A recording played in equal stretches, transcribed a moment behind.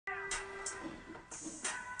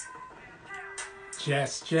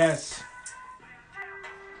Jess.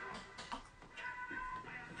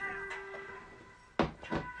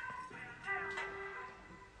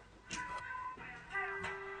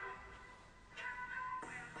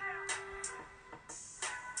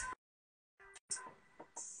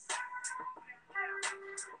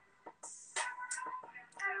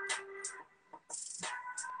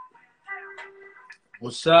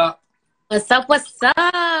 What's up? What's up? What's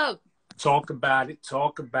up? Talk about it.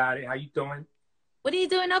 How you doing? What are you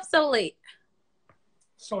doing up so late?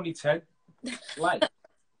 It's only 10. It's light.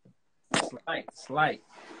 It's light.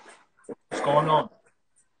 What's going on?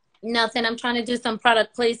 Nothing. I'm trying to do some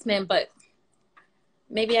product placement, but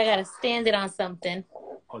maybe I gotta stand it on something.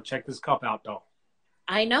 Oh, check this cup out, though.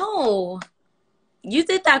 I know. You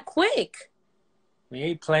did that quick. We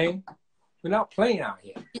ain't playing. We're not playing out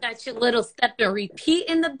here. You got your little step and repeat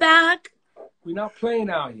in the back. We're not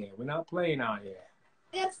playing out here. I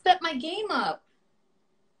gotta step my game up.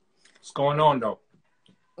 What's going on, though?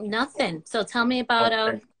 Nothing. So tell me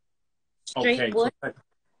about straight wood. So,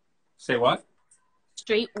 say what?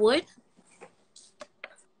 Straight wood.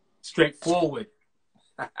 Straightforward.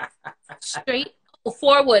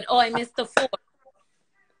 Forward. Oh, I missed the four.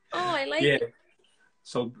 Oh, I like it.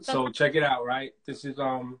 So check it out, right? This is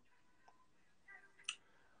I'm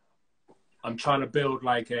trying to build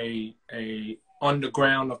like a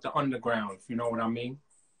underground of the underground, if you know what I mean.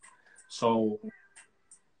 So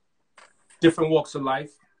different walks of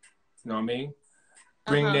life, you know what I mean?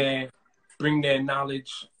 Bring their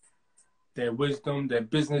knowledge, their wisdom, their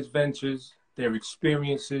business ventures, their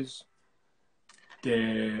experiences,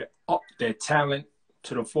 their talent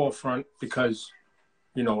to the forefront, because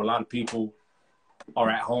you know a lot of people are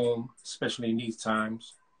at home, especially in these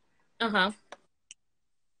times. I'm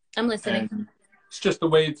listening. And it's just a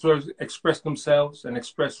way to express themselves and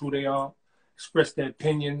express who they are, express their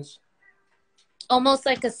opinions. Almost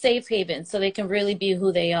like a safe haven, so they can really be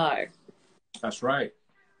who they are. That's right.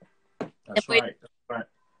 That's right.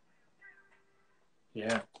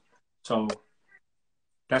 Yeah. So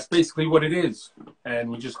that's basically what it is, and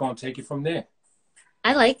we're just gonna take it from there.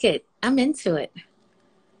 I like it. I'm into it.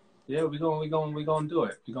 Yeah, we're gonna do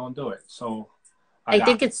it. We're gonna do it. So I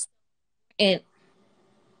think it's it.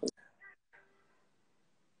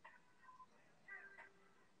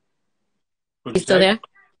 You still there?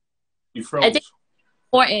 You froze. I think it's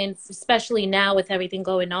important, especially now with everything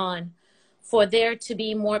going on, for there to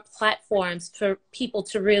be more platforms for people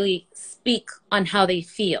to really speak on how they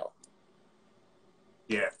feel.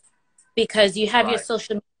 Yeah. Because you have your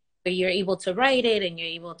social media where you're able to write it and you're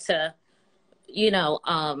able to,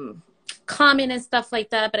 comment and stuff like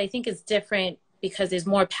that. But I think it's different because there's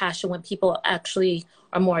more passion when people actually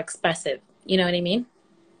are more expressive. You know what I mean?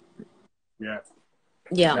 Yeah.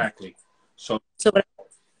 Yeah. Exactly. So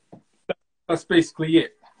that's basically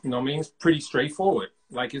it. You know what I mean? It's pretty straightforward,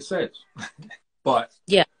 like it says. But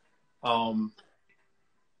yeah. I want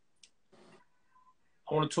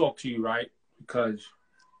to talk to you, right? Because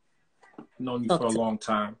I've known you for a long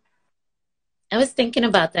time. I was thinking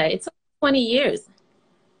about that. It's 20 years.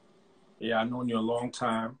 Yeah, I've known you a long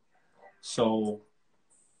time. So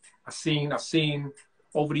I've seen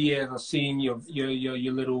over the years, I've seen your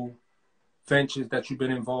little ventures that you've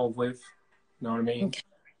been involved with. You know what I mean? Okay.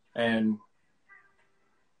 And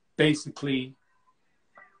basically,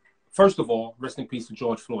 first of all, rest in peace to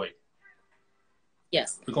George Floyd.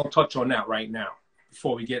 Yes. We're going to touch on that right now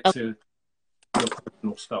before we get to your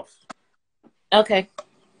personal stuff. Okay.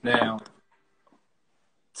 Now,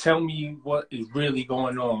 tell me what is really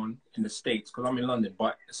going on in the States, because I'm in London,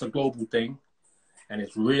 but it's a global thing, and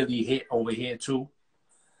it's really hit over here too.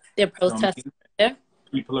 They're protesting there.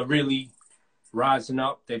 People are really rising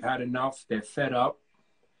up. They've had enough. They're fed up.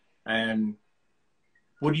 And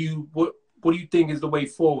what do you think is the way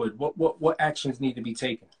forward? What actions need to be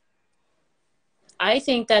taken? I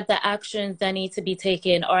think that the actions that need to be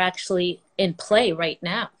taken are actually in play right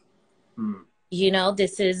now.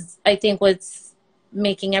 This is, I think, what's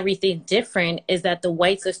making everything different is that the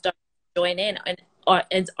whites are starting to join in and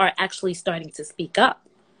are actually starting to speak up.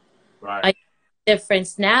 Right. The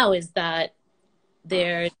difference now is that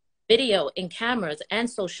there's video and cameras and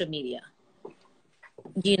social media.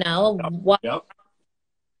 Yep.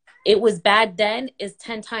 It was bad then is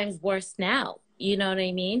 10 times worse now. You know what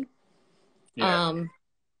I mean? Yeah.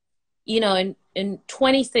 In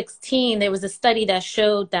 2016, there was a study that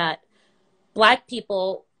showed that Black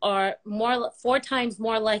people are 4 times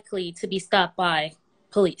more likely to be stopped by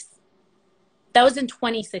police. That was in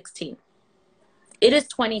 2016. It is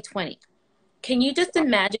 2020. Can you just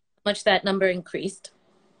imagine how much that number increased?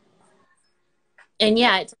 And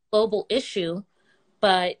yeah, it's a global issue,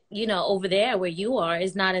 But, you know, over there where you are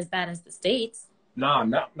is not as bad as the States. Nah,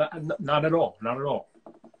 not at all. Not at all.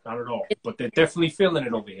 Not at all. But they're definitely feeling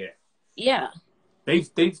it over here. Yeah. They've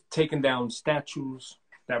taken down statues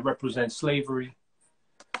that represent slavery.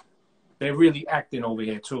 They're really acting over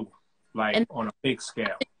here too, like And on a big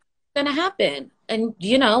scale. it's gonna happen. And,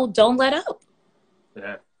 you know, don't let up.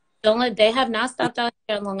 Yeah. They have not stopped out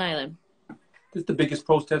here on Long Island. This is the biggest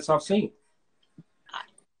protest I've seen.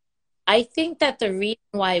 I think that the reason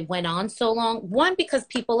why it went on so long, one, because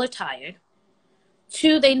people are tired.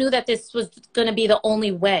 Two, they knew that this was going to be the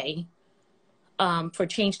only way for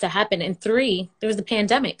change to happen. And three, there was a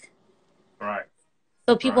pandemic. Right.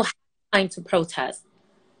 So people Right. have time to protest.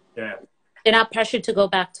 Yeah. They're not pressured to go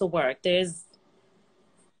back to work. If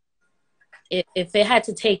they had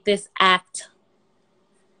to take this act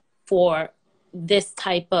for this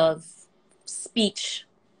type of speech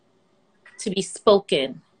to be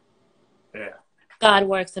spoken, Yeah. God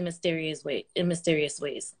works in mysterious ways,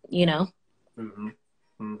 you know? Mm-hmm.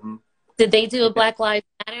 Mm-hmm. Did they do a Black Lives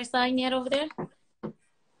Matter sign yet over there?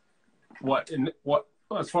 What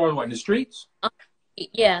as far as what in the streets?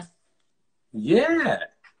 Yeah. Yeah.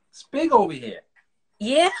 It's big over here.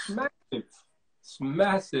 Yeah. It's massive. It's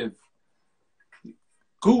massive.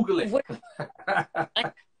 Google it.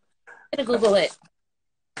 I'm gonna Google it.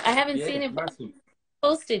 I haven't Yeah, seen it's it massive.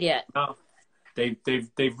 posted yet. No.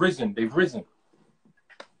 They've risen. They've risen.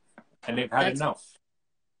 And they've had enough.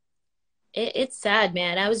 It's sad,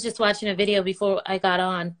 man. I was just watching a video before I got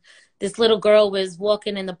on. This little girl was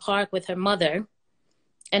walking in the park with her mother,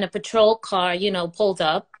 and a patrol car, you know, pulled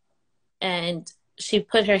up, and she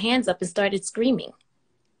put her hands up and started screaming.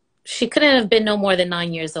 She couldn't have been no more than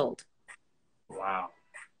 9 years old. Wow.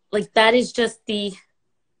 Like, that is just it's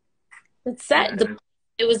sad. Yeah.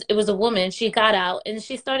 It was a woman. She got out and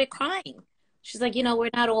she started crying. She's like, you know, we're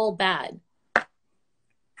not all bad.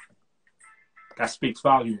 That speaks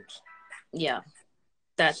volumes. Yeah.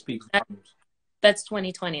 Speaks volumes. That's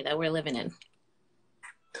 2020 that we're living in.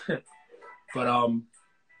 But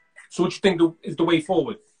so what you think is the way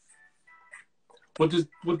forward? What do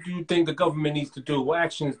you think the government needs to do? What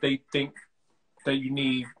actions they think that you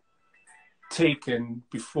need taken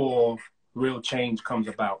before real change comes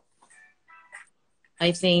about?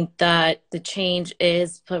 I think that the change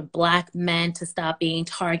is for Black men to stop being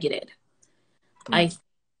targeted. I think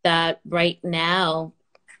that right now,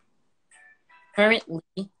 currently,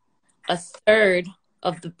 a third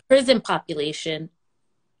of the prison population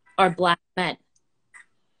are Black men.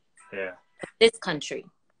 Yeah. This country,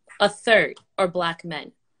 a third are Black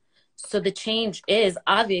men. So the change is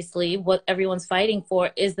obviously what everyone's fighting for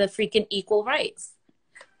is the freaking equal rights.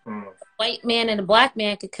 A white man and a Black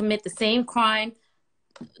man could commit the same crime,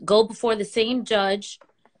 go before the same judge,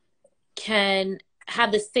 can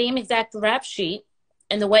have the same exact rap sheet,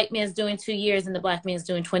 and the white man's doing 2 years and the Black man's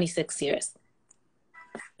doing 26 years.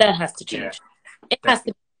 That has to change. Yeah. It has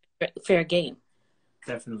to be a fair game.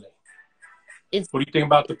 Definitely. What do you think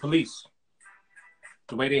about the police?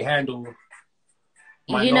 The way they handle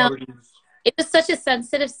minorities? You know, it was such a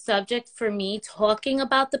sensitive subject for me talking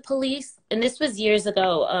about the police. And this was years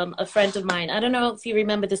ago. A friend of mine, I don't know if you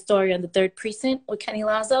remember the story on the 3rd Precinct with Kenny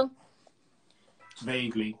Lazo.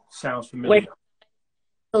 Vaguely. Sounds familiar. Where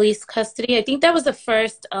police custody. I think that was the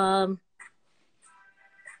first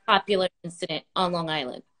popular incident on Long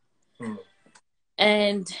Island.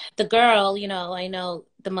 And the girl, you know, I know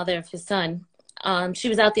the mother of his son, she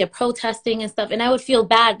was out there protesting and stuff. And I would feel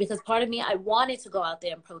bad because part of me, I wanted to go out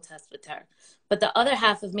there and protest with her. But the other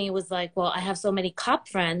half of me was like, well, I have so many cop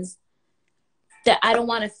friends that I don't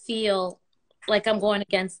want to feel like I'm going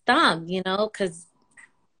against them, you know, because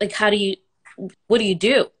like, what do you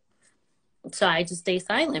do? So I just stay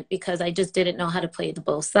silent because I just didn't know how to play the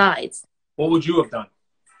both sides. What would you have done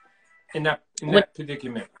in that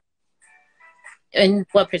predicament? In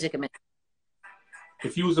what predicament?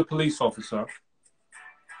 If you was a police officer,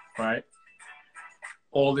 right?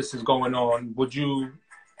 All this is going on. Would you,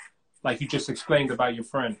 like you just explained about your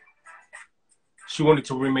friend, she wanted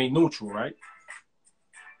to remain neutral, right?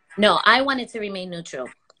 No, I wanted to remain neutral.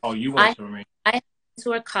 Oh, you wanted to remain. I had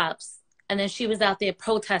to her cops, and then she was out there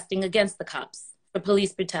protesting against the cops for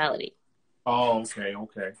police brutality. Oh,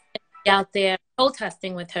 okay. Out there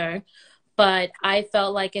protesting with her, but I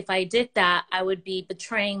felt like if I did that, I would be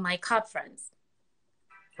betraying my cop friends.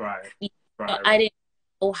 Right. I didn't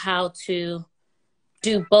know how to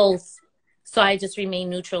do both, so I just remained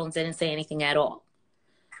neutral and didn't say anything at all.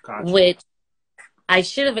 Gotcha. Which I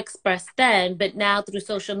should have expressed then, but now through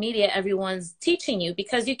social media, everyone's teaching you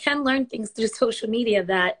because you can learn things through social media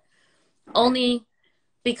that only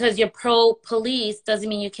because you're pro-police doesn't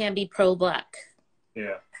mean you can't be pro-Black.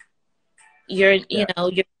 Yeah. You Yeah. know,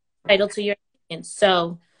 you're entitled to your opinion.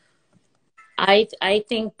 So I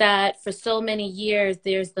think that for so many years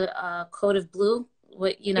there's the code of blue,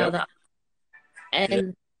 what you know, Yep. the Yeah.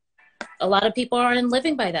 and a lot of people aren't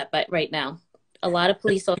living by that, but right now, a lot of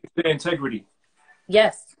police officers, The integrity.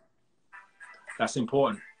 yes. That's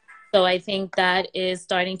important. So I think that is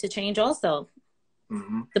starting to change also.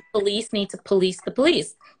 Hmm. The police need to police the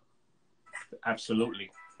police.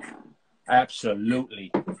 Absolutely.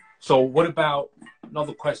 Absolutely. So, what about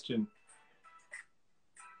another question?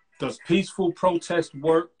 Does peaceful protest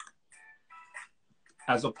work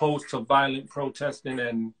as opposed to violent protesting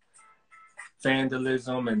and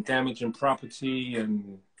vandalism and damaging property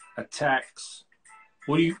and attacks?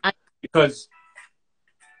 What do you? I Because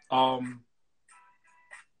um,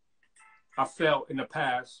 I felt in the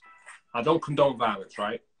past, I don't condone violence,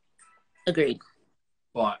 right? agreed.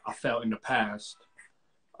 But I felt in the past,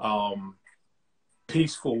 um,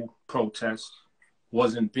 peaceful protest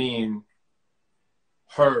wasn't being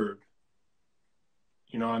heard.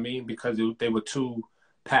 You know what I mean? Because they were too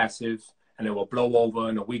passive and they will blow over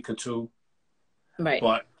in a week or two. Right.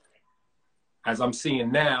 But as I'm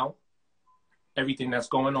seeing now, everything that's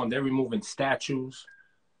going on, they're removing statues,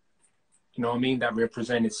 you know what I mean, that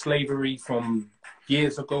represented slavery from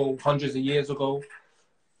years ago, hundreds of years ago.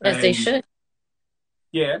 As they And should.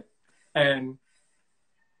 yeah, and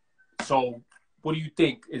so what do you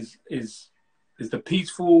think? Is the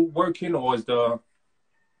peaceful working or is the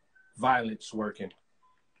violence working?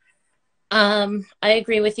 I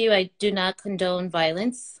agree with you. I do not condone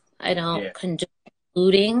violence. I don't Yeah, condone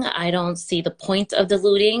looting. I don't see the point of the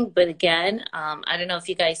looting. But again, I don't know if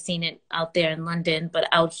you guys seen it out there in London, but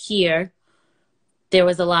out here, there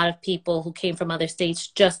was a lot of people who came from other states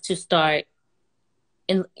just to start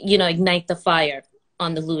and ignite the fire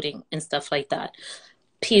on the looting and stuff like that.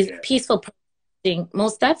 yeah, Peaceful protesting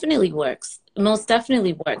most definitely works. Most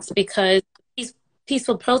definitely works because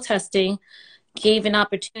peaceful protesting gave an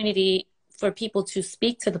opportunity for people to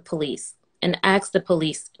speak to the police and ask the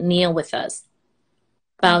police, kneel with us,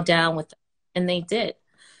 bow mm, down with us. And they did.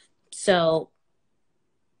 So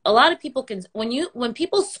a lot of people can when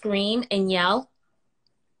people scream and yell,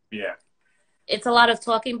 yeah, it's a lot of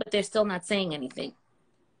talking, but they're still not saying anything.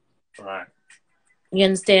 right, You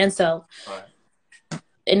understand? So right,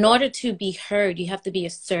 in order to be heard, you have to be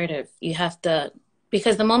assertive. You have to,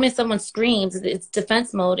 because the moment someone screams, it's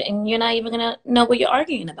defense mode and you're not even going to know what you're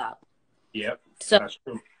arguing about. yep, So that's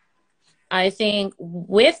true. I think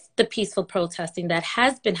with the peaceful protesting that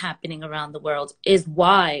has been happening around the world is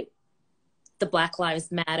why the Black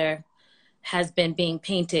Lives Matter has been being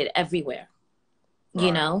painted everywhere. You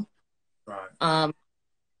Right, know, right, um,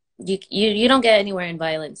 you don't get anywhere in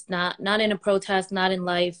violence, not in a protest, not in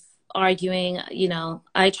life arguing.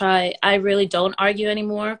 I really don't argue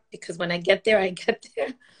anymore because when I get there, I get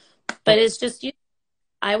there. But it's just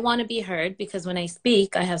I want to be heard because when I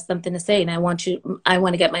speak, I have something to say, and I want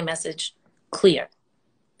to get my message clear,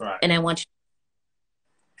 right. and I want you.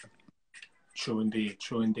 True indeed,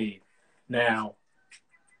 true indeed. Now,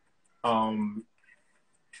 um,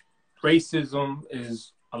 racism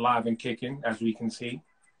is alive and kicking, as we can see.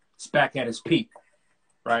 It's back at its peak,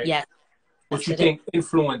 right? Yes, What yes, you it is. think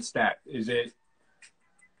influenced that? Is it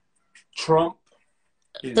Trump?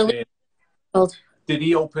 Is The it world, did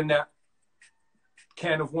he open that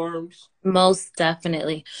can of worms? most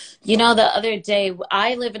definitely. The other day,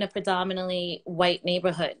 I live in a predominantly white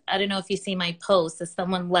neighborhood. I don't know if you see my post that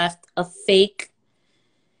someone left a fake.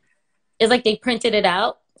 It's like they printed it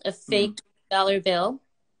out, a Mm-hmm. fake dollar bill,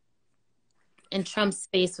 and Trump's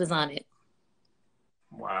face was on it.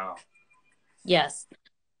 Wow. Yes.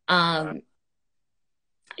 Wow. Um,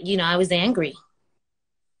 I was angry.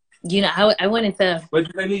 I went into Where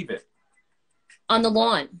did they leave it? on the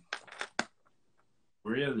lawn.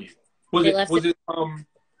 Really? They left it. Was it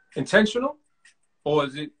intentional or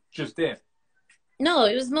is it just there? No,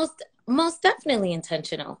 it was most definitely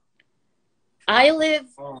intentional. I live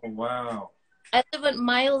Oh wow. I live at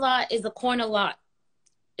my lot is a corner lot,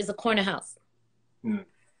 is a corner house. Hmm.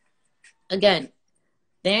 Again,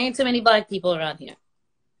 there ain't too many black people around here.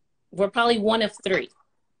 We're probably one of three.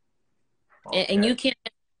 And Okay. you can't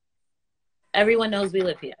everyone knows we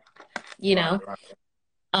live here, you Right, know.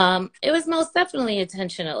 right. It was most definitely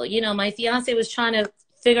intentional. My fiance was trying to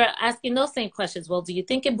figure out asking those same questions. Well, do you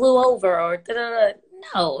think it blew over or da-da-da?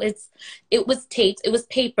 No, it was taped. It was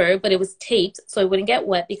paper, but it was taped so it wouldn't get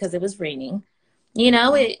wet because it was raining.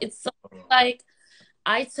 Mm. It's so like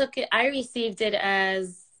I received it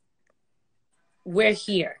as we're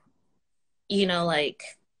here, like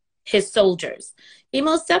his soldiers. He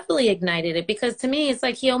most definitely ignited it because to me, it's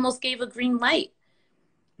like he almost gave a green light.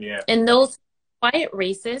 Yeah. And those quiet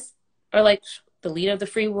racists are like, the leader of the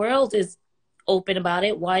free world is open about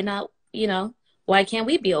it. Why not, why can't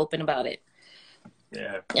we be open about it?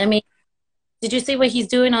 Yeah. I mean, did you see what he's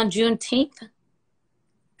doing on Juneteenth?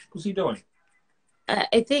 What's he doing?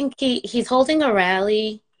 I think he's holding a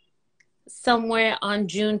rally somewhere on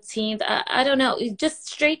Juneteenth. I don't know. Just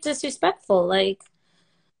straight disrespectful. Like,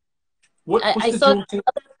 What's I the saw Juneteenth?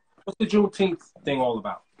 What's the Juneteenth thing all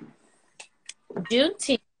about?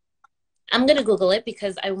 Juneteenth. I'm going to Google it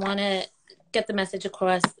because I want to get the message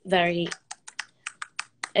across very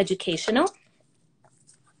educational.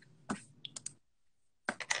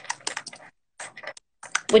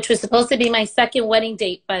 Which was supposed to be my second wedding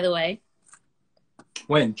date, by the way.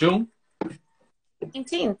 When? June?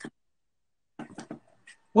 19th.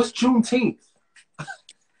 What's Juneteenth?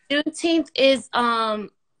 Juneteenth is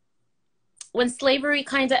when slavery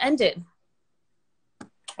kind of ended.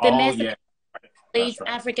 Yeah. Right. Right.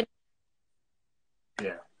 African.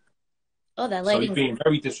 Yeah. Oh, that So lighting. he's being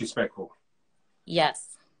very disrespectful.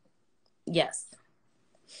 Yes. Yes.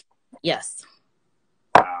 Yes.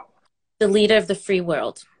 Wow. The leader of the free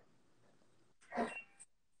world.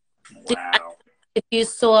 Wow. If you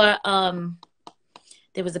saw,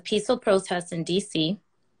 there was a peaceful protest in D.C.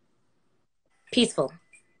 Peaceful.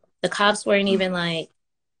 The cops weren't even like,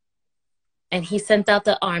 and he sent out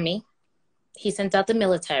the army. He sent out the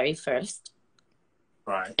military first.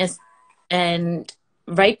 Right. And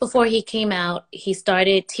right before he came out, he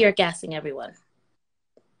started tear gassing everyone.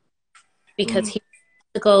 Because he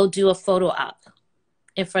wanted to go do a photo op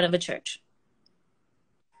in front of a church.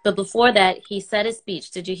 But before that, he said a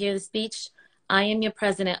speech. Did you hear the speech? I am your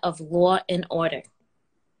president of law and order.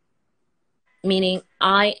 Meaning,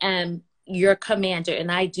 I am your commander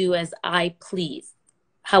and I do as I please,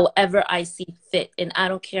 however I see fit. And I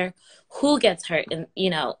don't care who gets hurt in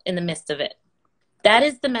the midst of it. That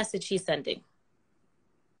is the message he's sending.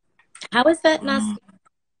 How is that not?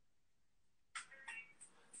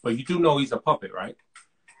 But you do know he's a puppet, right?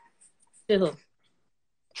 To who?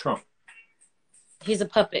 Trump. He's a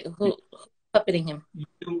puppet. Who's puppeting him?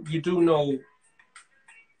 You do know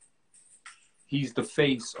he's the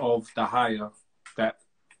face of the higher that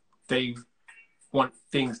they want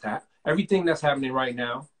things to happen. Everything that's happening right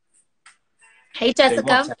now. Hey,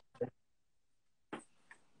 Jessica. You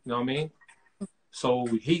know what I mean? So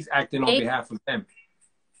he's acting on behalf of them.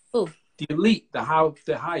 Who? The elite, the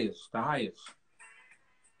highest. The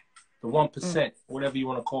 1%, whatever you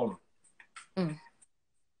want to call them. You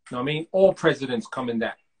know what I mean? All presidents come in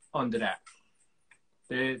under that.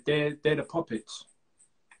 They're the puppets.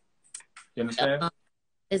 You understand?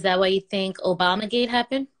 Is that why you think Obamagate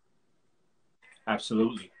happened?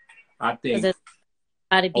 Absolutely. I think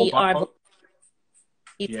how to be Obama,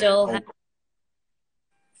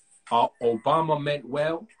 Obama meant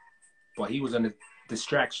well, but he was a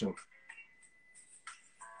distraction.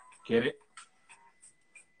 Get it?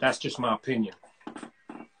 That's just my opinion.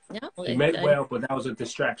 Yeah, he meant well, but that was a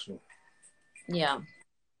distraction. Yeah.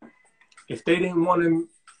 If they didn't want him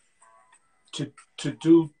to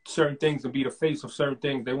do certain things and be the face of certain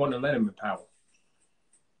things, they want to let him in power.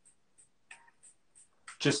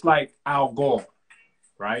 Just like Al Gore,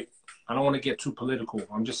 right? I don't want to get too political.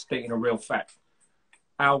 I'm just stating a real fact.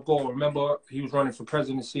 Al Gore, remember he was running for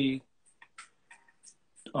presidency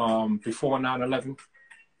before 9/11?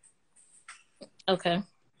 Okay.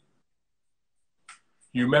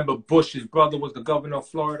 You remember Bush's brother was the governor of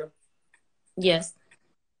Florida? Yes.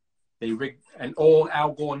 They rigged, and all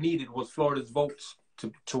Al Gore needed was Florida's votes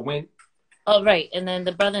to win. Oh, right. And then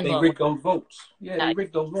the brother-in-law. They rigged those votes. Yeah, they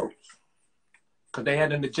rigged those votes. Because they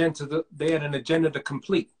had an agenda to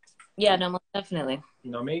complete. Yeah, no, most definitely.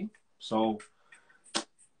 You know what I mean? So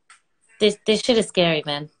this shit is scary,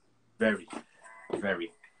 man. Very,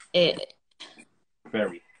 very.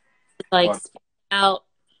 Very. Like out,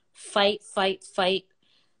 fight,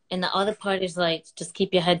 and the other part is like just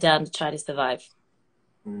keep your head down to try to survive.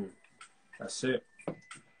 That's it.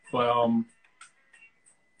 But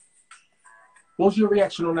what was your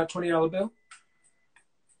reaction on that $20 bill?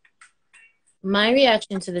 My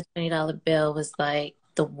reaction to the $20 bill was like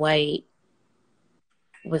the white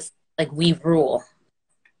was like we rule,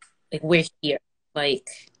 like we're here, like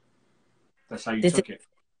that's how you took it.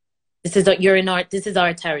 This is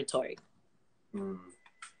our territory.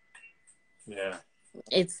 Yeah.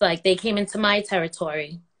 It's like they came into my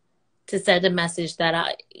territory to send a message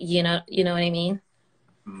that you know what I mean?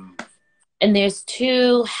 And there's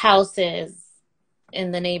two houses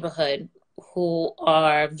in the neighborhood who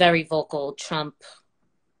are very vocal Trump.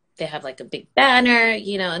 They have like a big banner,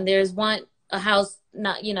 and there's one a house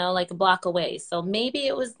not, you know, like a block away. So maybe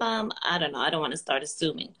it was them. I don't know. I don't want to start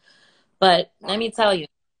assuming. But let me tell you,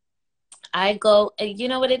 I go, and you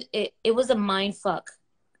know what? It was a mind fuck.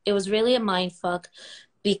 It was really a mind fuck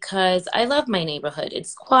because I love my neighborhood.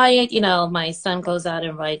 It's quiet. You know, my son goes out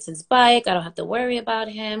and rides his bike. I don't have to worry about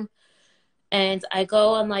him. And I go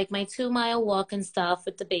on like my 2 mile walk and stuff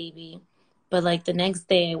with the baby. But like the next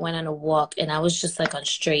day I went on a walk and I was just like on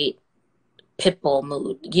straight pit bull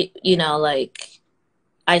mood. You know, like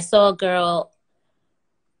I saw a girl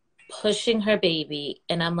pushing her baby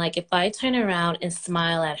and I'm like, if I turn around and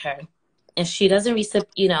smile at her and she doesn't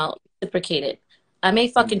reciprocate it, I may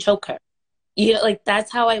fucking choke her. You know, like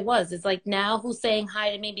that's how I was. It's like now who's saying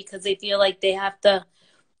hi to me because they feel like they have to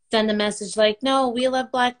send a message like, no, we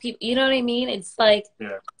love Black people. You know what I mean? It's like,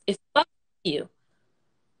 Yeah. it's fuck you.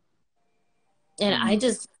 And I Mm.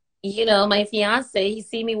 just, you know, my fiance, he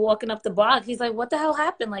see me walking up the block. He's like, what the hell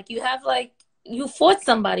happened? Like, you have like, you fought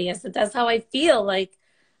somebody. I said, that's how I feel. Like,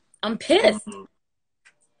 I'm pissed. Mm-hmm.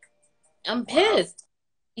 I'm Wow. pissed.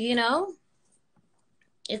 You know?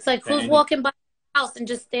 It's like, The who's energy. walking by the house and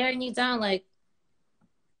just staring you down like,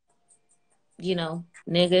 you know,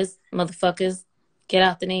 niggas, motherfuckers, get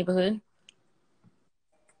out the neighborhood.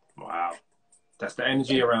 Wow. That's the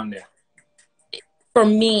energy around there. For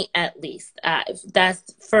me, at least.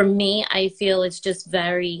 That's, for me, I feel it's just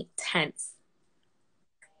very tense.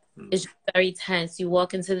 Mm. It's just very tense. You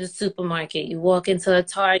walk into the supermarket, you walk into a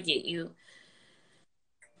Target,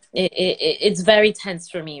 it's very tense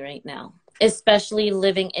for me right now, especially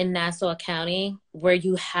living in Nassau County where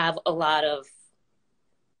you have a lot of,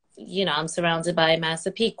 you know, I'm surrounded by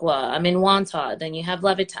Massapequa, I'm in Wantagh, then you have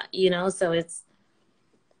Levittown, you know, so it's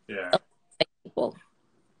Yeah. people.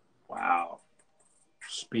 Wow.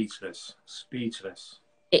 Speechless. Speechless.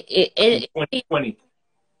 It, it, it, it 2020.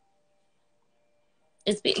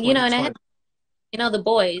 it's, you know, and I have, 2020. you know, the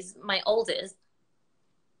boys, my oldest,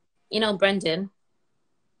 you know, Brendan.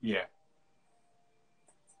 Yeah.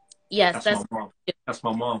 Yes, That's my that's, mom. That's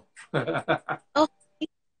my mom. oh,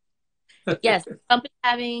 yes, somebody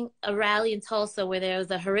having a rally in Tulsa where there was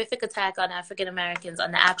a horrific attack on African Americans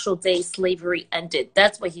on the actual day slavery ended.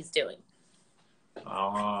 That's what he's doing.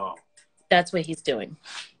 Oh. That's what he's doing.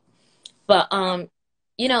 But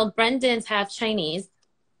you know, Brendan's half Chinese,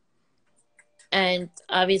 and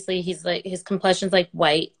obviously he's like his complexion's like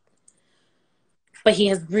white, but he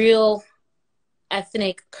has real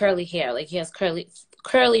ethnic curly hair. Like he has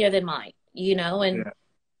curlier than mine, you know, and Yeah.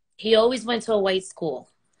 he always went to a white school.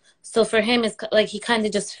 So for him, it's like he kind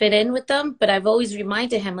of just fit in with them. But I've always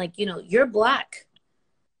reminded him, like, you know, you're Black.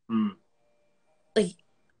 Mm. Like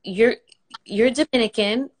you're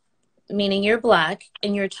Dominican, meaning you're Black,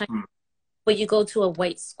 and you're Chinese, Mm. but you go to a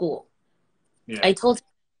white school. Yeah. I told him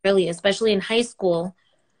early, especially in high school,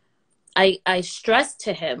 I stressed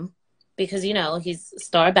to him because, you know, he's a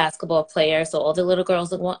star basketball player. So all the little girls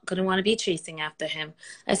couldn't want to be chasing after him.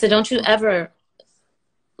 I said, don't you Mm. ever,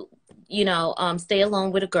 you know, stay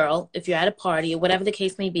alone with a girl if you're at a party or whatever the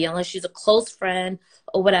case may be, unless she's a close friend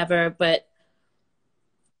or whatever. But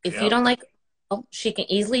if you Yep. don't like her, she can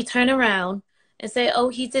easily turn around and say, oh,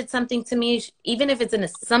 he did something to me. Even if it's an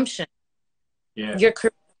assumption, Yeah. your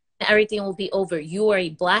career and everything will be over. You are a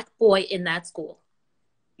Black boy in that school.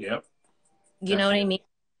 Yep. You know what I mean?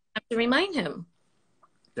 I have to remind him.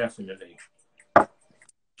 Definitely.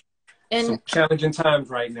 And Some challenging times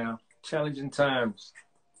right now. Challenging times.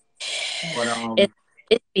 But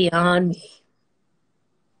it's beyond me.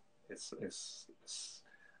 it's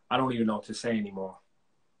I don't even know what to say anymore.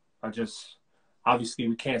 Obviously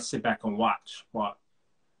we can't sit back and watch, but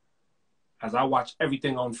as I watch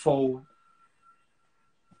everything unfold,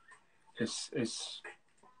 it's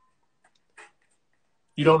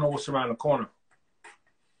you don't know what's around the corner.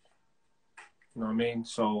 You know what I mean?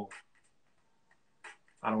 So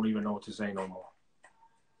I don't even know what to say no more.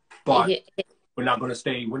 But we're not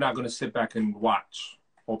gonna sit back and watch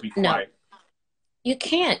or be No, quiet. you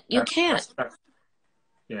can't. You can't.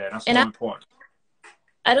 That's And so important.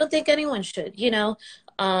 I don't think anyone should, you know.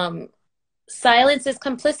 Silence is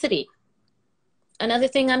complicity. Another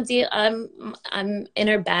thing I'm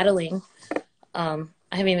inner battling. I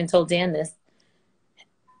haven't even told Dan this.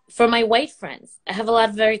 For my white friends, I have a lot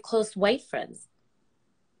of very close white friends.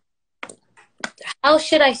 How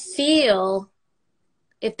should I feel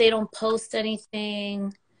if they don't post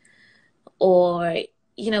anything, or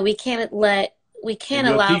you know, we can't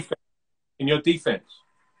allow. In your defense,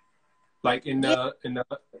 like in Yeah,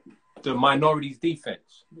 the minorities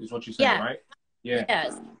defense is what you're saying, yeah, right? Yeah.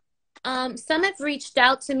 yes. Some have reached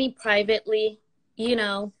out to me privately, you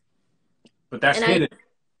know, But that's and hidden.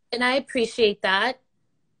 I appreciate that.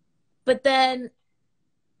 But then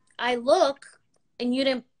I look and you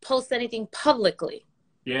didn't post anything publicly.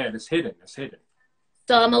 Yeah, it's hidden. It's hidden.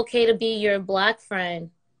 So I'm okay to be your Black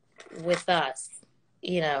friend with us,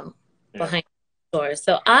 Yeah. behind the doors.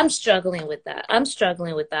 So I'm struggling with that. I'm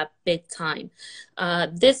struggling with that big time.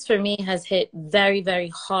 This for me has hit very, very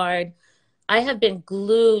hard. I have been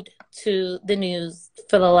glued to the news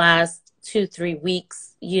for the last 2, 3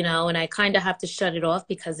 weeks, and I kind of have to shut it off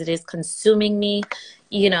because it is consuming me.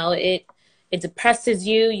 It depresses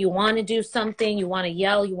you. You want to do something. You want to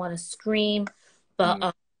yell. You want to scream.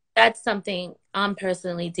 But that's something I'm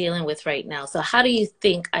personally dealing with right now. So how do you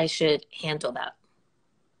think I should handle that?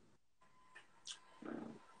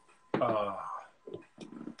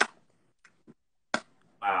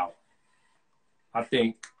 Wow. I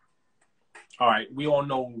think, all right, we all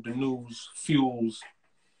know the news fuels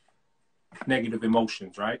negative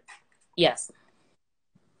emotions, right? Yes.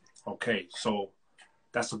 Okay, so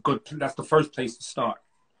that's the first place to start.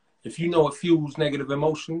 If you know it fuels negative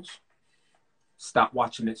emotions, stop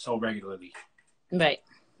watching it so regularly. Right.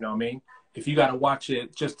 You know what I mean? If you got to watch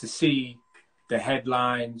it just to see the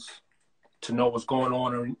headlines, to know what's going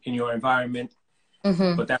on in your environment,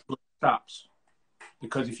 but that's where it stops.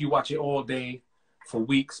 Because if you watch it all day for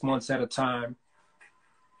weeks, months at a time,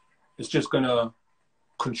 it's just going to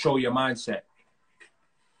control your mindset.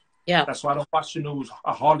 Yeah. That's why I don't watch the news.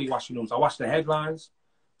 I hardly watch the news. I watch the headlines,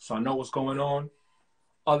 so I know what's going on.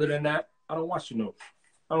 Other than that, I don't watch the news.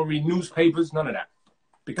 I don't read newspapers, none of that.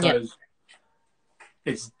 Because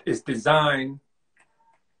it's designed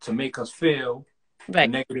to make us feel a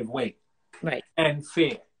negative way. Right. And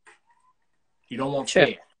fear. You don't want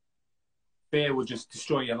fear. Fear will just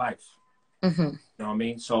destroy your life. You know what I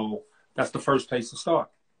mean? So that's the first place to start.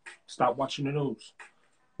 Stop watching the news.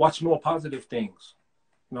 Watch more positive things.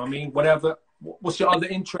 You know what I mean? Whatever. What's your other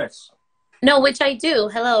interests? No, which I do.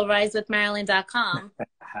 Hello, risewithmarilyn.com.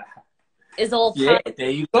 Is all positive. There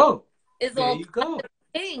you go. Is all positive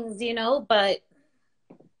things, but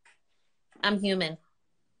I'm human.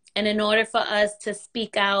 And in order for us to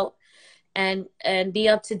speak out and be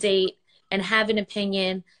up to date and have an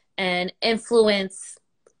opinion and influence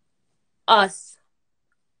us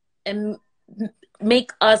and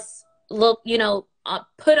make us look,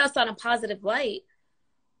 put us on a positive light,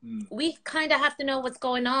 we kind of have to know what's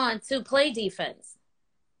going on to play defense.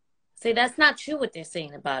 See, that's not true what they're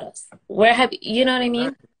saying about us. Where have you know what I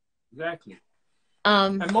mean? Exactly.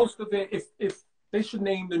 And most of it, if they should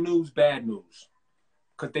name the news bad news,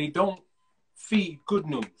 because they don't feed good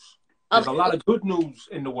news. There's a lot of good news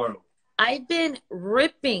in the world. I've been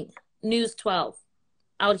ripping News 12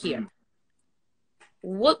 out here.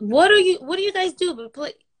 What do you guys do?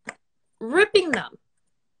 Ripping them.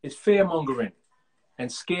 It's fear mongering and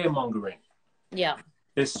scaremongering. Yeah.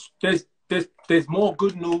 There's more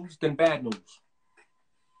good news than bad news.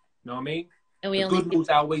 You know what I mean? And the good news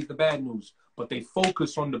outweighs the bad news, but they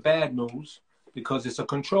focus on the bad news because it's a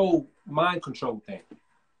mind control thing.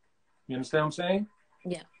 You understand what I'm saying?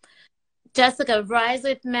 Yeah. Jessica, Rise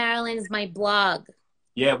with Marilyn is my blog.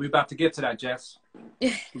 Yeah, we're about to get to that, Jess.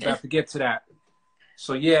 We're about to get to that.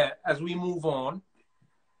 So yeah, as we move on.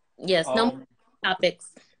 Yes, no more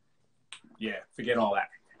topics. Yeah, forget all that.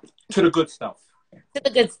 To the good stuff. To the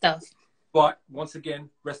good stuff. But once again,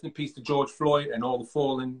 rest in peace to George Floyd and all the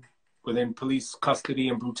fallen within police custody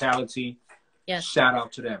and brutality. Yes. Shout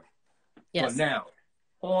out to them. Yes. But now,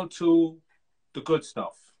 on to the good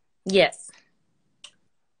stuff. Yes.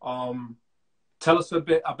 Tell us a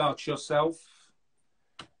bit about yourself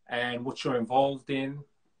and what you're involved in.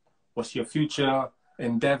 What's your future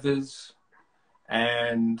endeavors?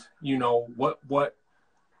 And,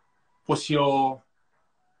 what's your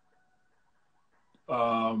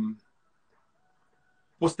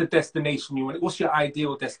what's the destination what's your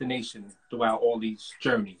ideal destination throughout all these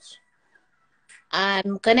journeys?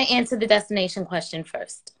 I'm going to answer the destination question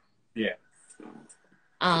first. Yeah.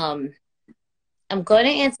 I'm going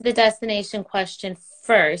to answer the destination question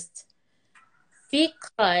first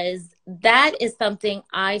because that is something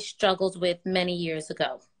I struggled with many years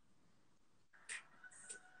ago.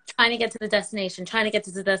 Trying to get to the destination, trying to get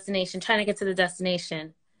to the destination, trying to get to the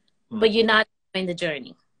destination, but you're not enjoying the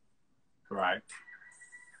journey. Right.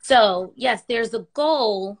 So, yes, there's a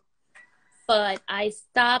goal, but I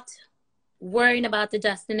stopped worrying about the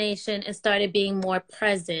destination and started being more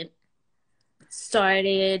present,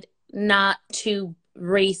 started not to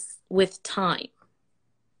race with time.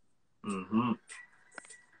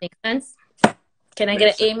 Make sense? Can I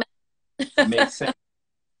get an amen? Makes sense.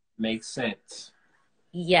 Makes sense.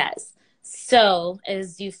 Yes. So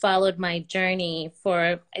as you followed my journey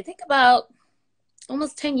for, I think about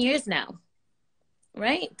almost 10 years now,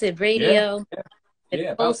 right? Did Yeah. radio. Yeah. Did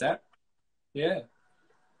Yeah. About post. that. Yeah.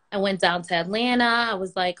 I went down to Atlanta. I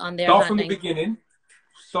was like on their Start Hot from the 90. beginning.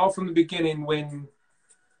 Start from the beginning when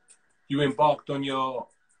you embarked on your,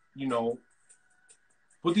 you know,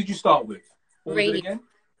 what did you start with? What was it Radio. again?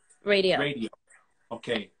 Radio. Radio.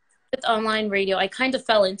 Okay. With online radio. I kind of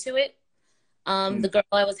fell into it. Mm. The girl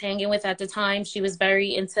I was hanging with at the time, she was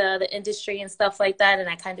very into the industry and stuff like that, and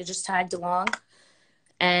I kind of just tagged along.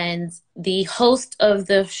 And the host of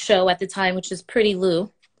the show at the time, which is Pretty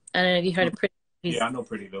Lou, I don't know if you heard of Pretty Lou. Yeah, I know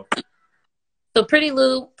Pretty Lou. So Pretty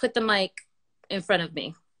Lou put the mic in front of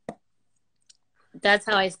me. That's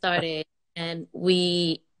how I started. And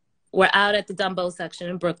we were out at the Dumbo section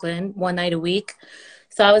in Brooklyn one night a week.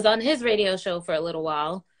 So I was on his radio show for a little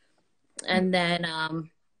while. And then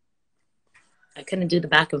I couldn't do the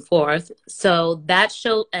back and forth. So that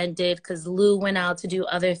show ended because Lou went out to do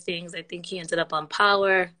other things. I think he ended up on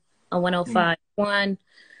Power on 105.1.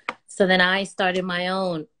 So then I started my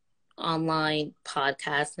own online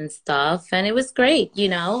podcast and stuff. And it was great. You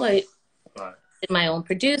know, I did my own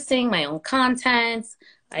producing, my own content.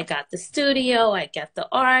 I got the studio. I got the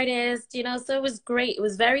artist, you know, so it was great. It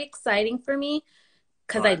was very exciting for me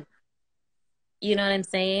because you know what I'm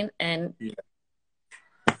saying? And yeah.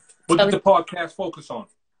 What did the podcast focus on?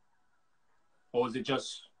 Or was it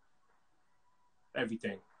just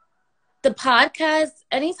everything? The podcast,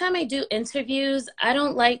 anytime I do interviews, I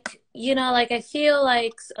don't like, you know, like I feel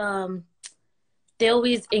like they're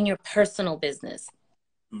always in your personal business.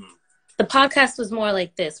 Mm. The podcast was more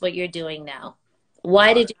like this, what you're doing now.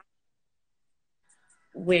 Why did you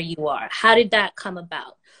where you are? How did that come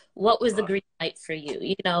about? What was the green light for you?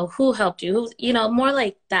 You know, who helped you? Who's, you know, more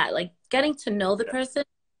like that, like getting to know the person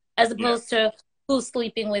as opposed to who's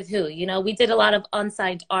sleeping with who. You know, we did a lot of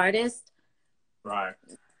unsigned artists. Right.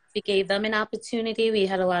 We gave them an opportunity. We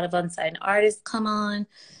had a lot of unsigned artists come on,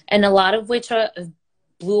 and a lot of which are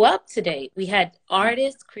blew up today. We had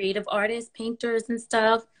artists, creative artists, painters and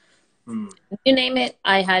stuff. You name it,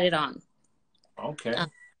 I had it on. Okay.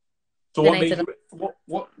 So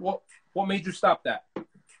what made you stop that?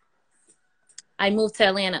 I moved to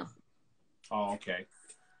Atlanta. Oh, okay.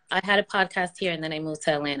 I had a podcast here, and then I moved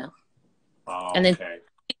to Atlanta. Oh, and then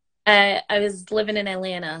I was living in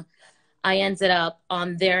Atlanta. I ended up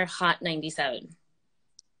on their Hot 97.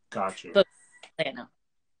 Got you. But Atlanta.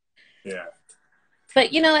 Yeah.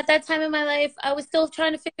 But, you know, at that time in my life, I was still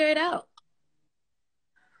trying to figure it out.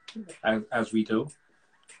 As we do.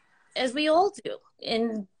 As we all do.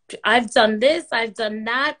 And I've done this, I've done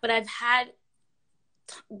that, but I've had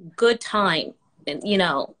good time, you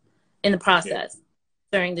know, in the process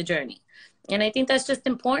during the journey. And I think that's just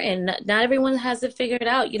important. Not everyone has it figured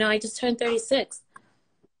out. You know, I just turned 36.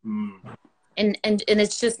 And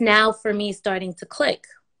it's just now for me starting to click.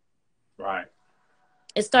 Right.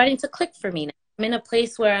 It's starting to click for me now. I'm in a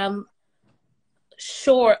place where I'm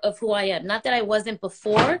sure of who I am. Not that I wasn't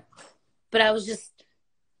before, but I was just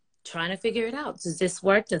trying to figure it out. Does this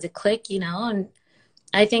work? Does it click? You know, and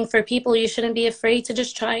I think for people, you shouldn't be afraid to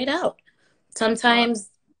just try it out. Sometimes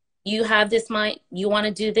you have this mind, you want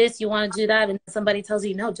to do this, you want to do that, and somebody tells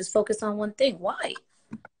you, no, just focus on one thing. Why?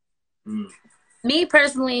 Me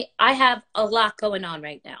personally, I have a lot going on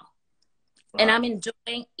right now. And I'm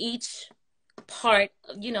enjoying each part,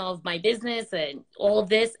 you know, of my business and all of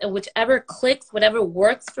this, and whichever clicks, whatever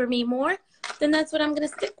works for me more, then that's what I'm going to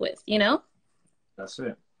stick with, you know? That's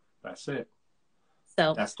it. That's it.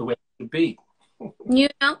 So that's the way it should be. You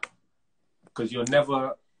know? Because you'll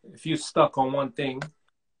never, if you're stuck on one thing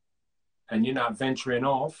and you're not venturing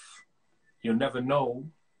off, you'll never know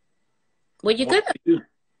what you're good at. Do.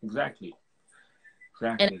 Exactly.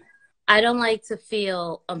 And I don't like to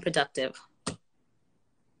feel unproductive.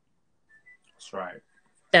 That's right.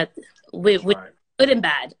 That with good and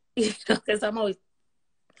bad, you know, because I'm always.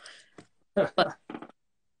 But.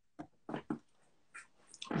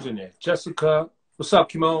 Who's in there? Jessica. What's up,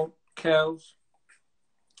 Kimon? Kels.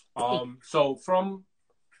 So from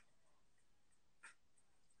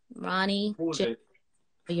Ronnie, who was it?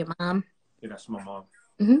 Your mom. Yeah, that's my mom.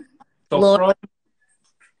 Mm-hmm. So Lord.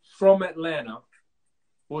 from Atlanta,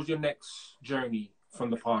 what was your next journey from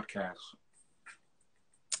the podcast?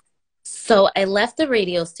 So I left the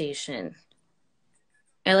radio station.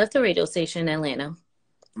 I left the radio station in Atlanta.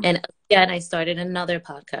 And again, I started another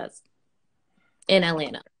podcast in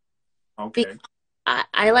Atlanta. Okay.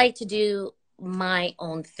 I like to do my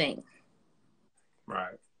own thing.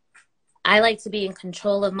 Right. I like to be in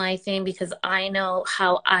control of my thing because I know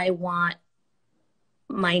how I want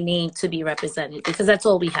my name to be represented, because that's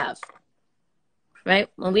all we have. Right?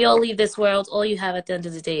 When we all leave this world, all you have at the end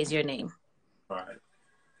of the day is your name. Right.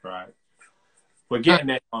 Right. We're getting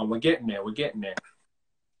there, Mom. We're getting there. We're getting there.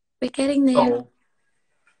 We're getting there. So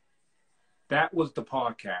that was the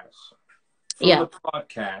podcast. From Yeah. the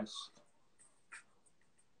podcast,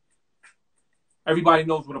 everybody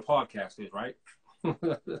knows what a podcast is, right?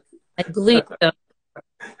 I believe so.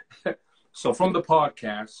 So from the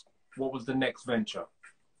podcast, what was the next venture?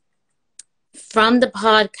 From the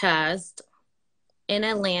podcast in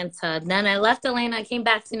Atlanta. Then I left Atlanta. I came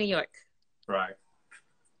back to New York. Right.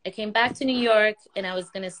 I came back to New York and I was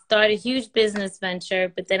going to start a huge business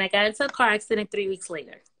venture, but then I got into a car accident 3 weeks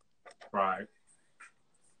later. Right.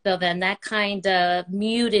 So then that kind of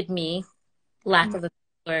muted me, lack of a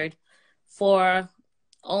word, for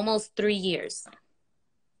almost 3 years. Wow.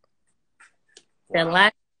 Then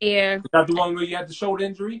last year. Is that the one where you had the shoulder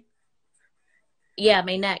injury? Yeah,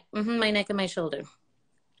 my neck. My neck and my shoulder.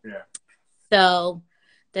 Yeah. So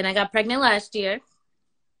then I got pregnant last year.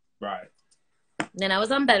 Right. Then I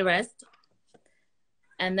was on bed rest.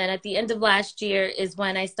 And then at the end of last year is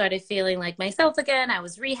when I started feeling like myself again. I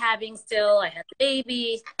was rehabbing still. I had the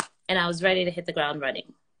baby. And I was ready to hit the ground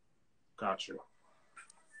running. Got you.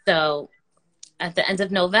 So at the end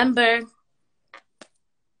of November,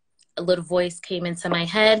 a little voice came into my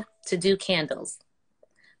head to do candles.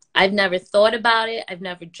 I've never thought about it. I've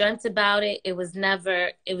never dreamt about it. It was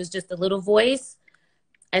just a little voice.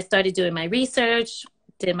 I started doing my research,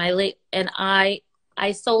 and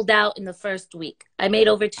I sold out in the first week. I made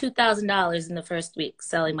over $2,000 in the first week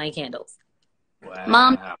selling my candles. Wow.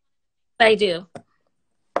 Mom, I do.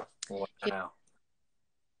 Wow.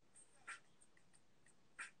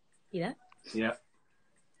 Yeah. Yeah.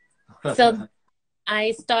 So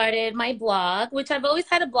I started my blog, which I've always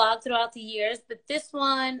had a blog throughout the years, but this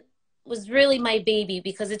one was really my baby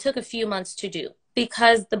because it took a few months to do.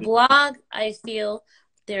 Because the blog, I feel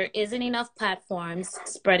there isn't enough platforms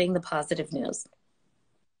spreading the positive news.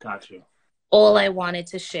 Got you. All I wanted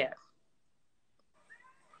to share.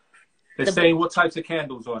 They're saying what types of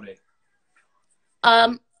candles are they?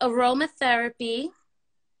 Aromatherapy,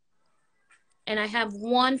 and I have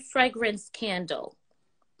one fragrance candle.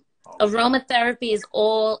 Okay. Aromatherapy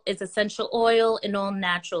is essential oil and all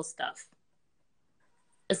natural stuff.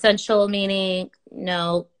 Essential meaning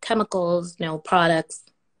no chemicals, no products.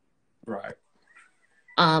 Right.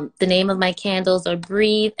 The name of my candles are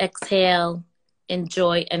Breathe, Exhale,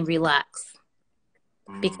 Enjoy, and Relax.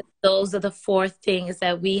 Because those are the 4 things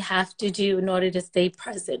that we have to do in order to stay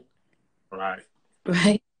present. Right.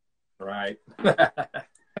 Right? Right.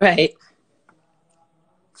 Right.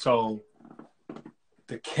 So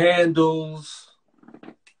the candles.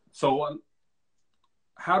 So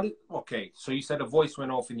so you said a voice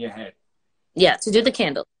went off in your head. Yeah, to do the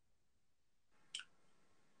candle.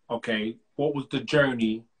 Okay. What was the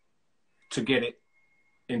journey to get it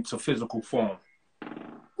into physical form?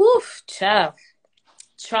 Oof, child.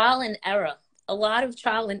 Trial and error. A lot of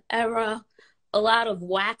trial and error. A lot of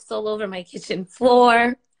wax all over my kitchen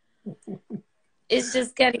floor. It's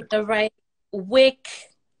just getting the right wick,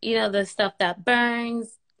 the stuff that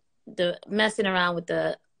burns, the messing around with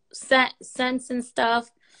the scents and stuff.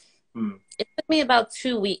 It took me about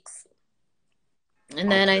 2 weeks.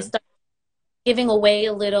 And then I started giving away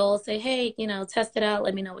a little, say, hey, test it out.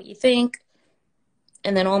 Let me know what you think.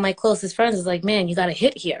 And then all my closest friends was like, man, you got a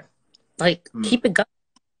hit here. Like, keep it going.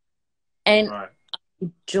 And I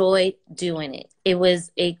enjoyed doing it. It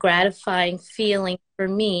was a gratifying feeling for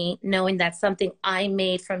me, knowing that something I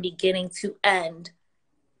made from beginning to end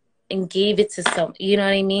and gave it to someone. You know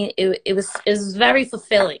what I mean? It was very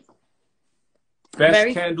fulfilling.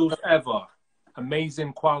 Best candles ever.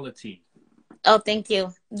 Amazing quality. Oh, thank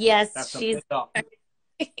you. Yes, That's she's. Let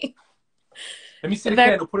me see the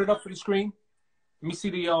candle. Put it up for the screen. Let me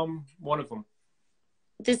see the one of them.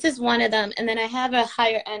 This is one of them, and then I have a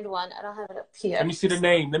higher end one. I don't have it up here. Let me see the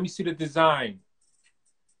name. Let me see the design.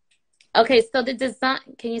 Okay, so the design.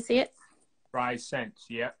 Can you see it? Risescents.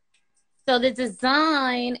 Yeah. So the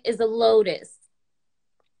design is a lotus.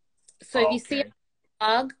 So if you see a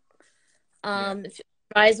blog,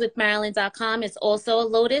 risewithmarilyn.com, it's also a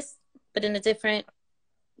lotus, but in a different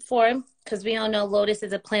form, because we all know lotus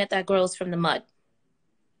is a plant that grows from the mud.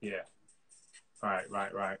 Yeah. Right.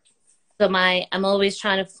 So I'm always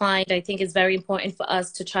trying to find, I think it's very important for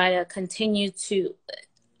us to try to continue to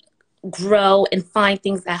grow and find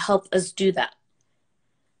things that help us do that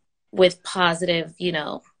with positive,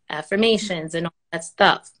 affirmations and all that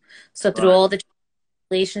stuff. So through all the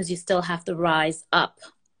tribulations, you still have to rise up.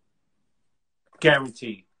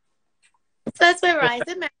 Guaranteed. So that's where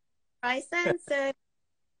Risescents.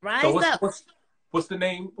 Rise up. What's the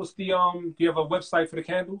name? What's the do you have a website for the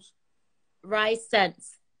candles?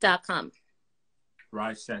 Risescents.com.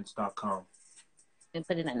 Risescents.com. And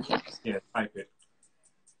put it in here. Yeah, type it.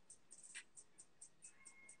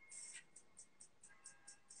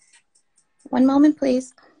 One moment,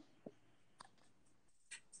 please.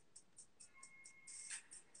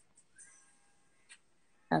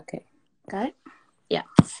 Okay. Got it? Yeah.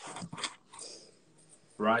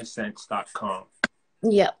 Risescents.com.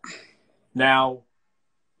 Yep. Now,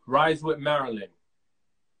 Rise with Marilyn.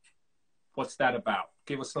 What's that about?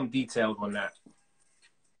 Give us some details on that.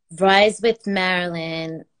 Rise with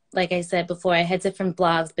Marilyn. Like I said before, I had different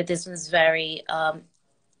blogs, but this one's very,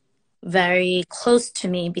 very close to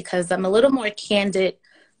me because I'm a little more candid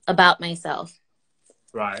about myself.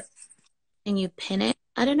 Right. Can you pin it?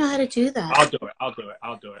 I don't know how to do that. I'll do it. I'll do it.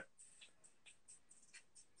 I'll do it.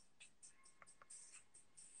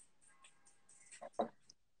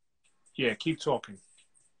 Yeah, keep talking.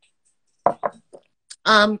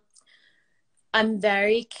 I'm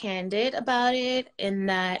very candid about it in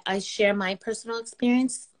that I share my personal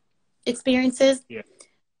experiences. Yeah.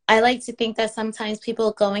 I like to think that sometimes people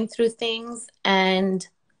are going through things and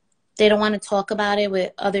they don't want to talk about it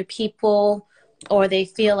with other people, or they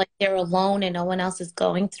feel like they're alone and no one else is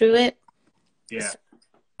going through it. Yeah. So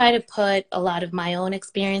I try to put a lot of my own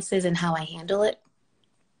experiences and how I handle it.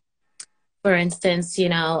 For instance,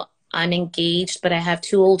 I'm engaged, but I have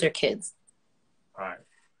 2 older kids. Right.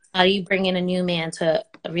 How do you bring in a new man to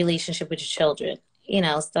a relationship with your children?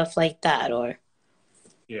 Stuff like that. Or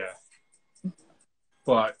Yeah.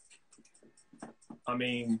 But, I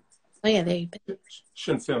mean, oh yeah, there you go.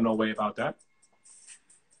 Shouldn't feel no way about that.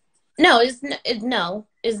 No, it's no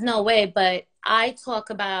way. But I talk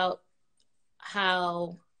about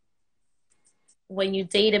how when you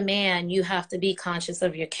date a man, you have to be conscious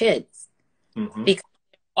of your kids. Mm-hmm. Because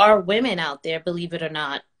there are women out there, believe it or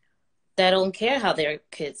not, that don't care how their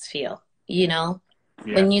kids feel. Yeah.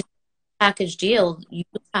 When you package deal, you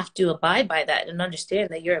have to abide by that and understand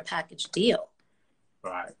that you're a package deal.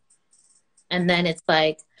 Right. And then it's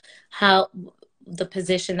like how the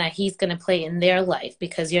position that he's going to play in their life,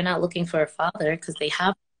 because you're not looking for a father because they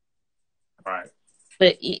have. Right.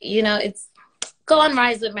 But, it's go on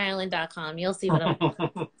risewithmarilyn.com. You'll see what I'm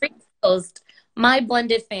post. My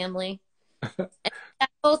blended family. And that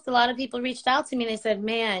post, a lot of people reached out to me and they said,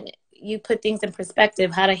 man, you put things in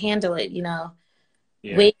perspective, how to handle it, Yeah.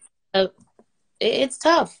 It's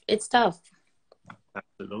tough. It's tough.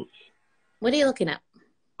 Absolutely. What are you looking at?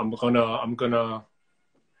 I'm gonna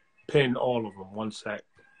pin all of them. One sec.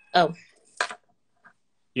 Oh.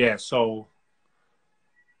 Yeah, so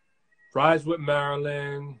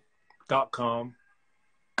risewithmarilyn.com.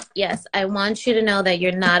 Yes, I want you to know that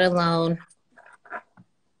you're not alone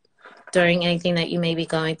during anything that you may be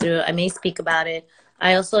going through. I may speak about it.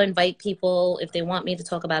 I also invite people if they want me to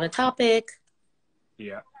talk about a topic.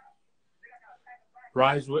 Yeah.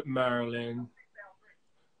 Rise with Marilyn.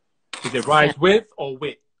 Is it rise with or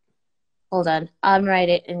with? Hold on. I'll write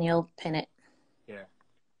it and you'll pin it. Yeah.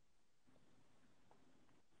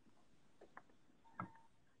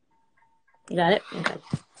 You got it? Okay.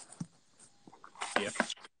 Yep.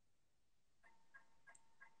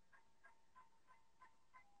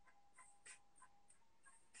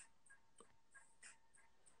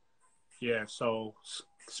 Yeah, so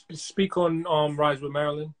speak on Rise with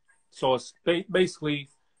Marilyn. So it's basically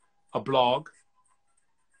a blog.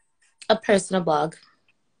 A personal blog.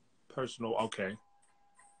 Personal, okay.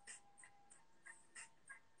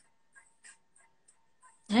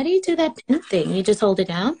 How do you do that pin thing? You just hold it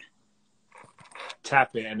down?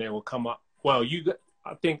 Tap it and it will come up. Well,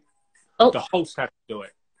 I think the host has to do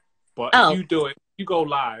it. But if you do it, you go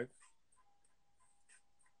live.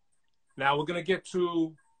 Now we're going to get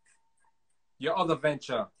to your other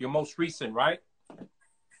venture, your most recent, right?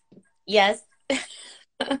 Yes.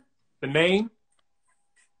 The name?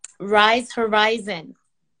 Rise Horizon.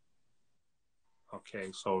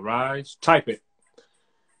 Okay, so Rise. Type it.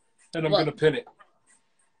 And I'm going to pin it.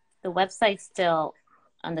 The website's still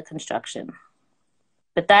under construction.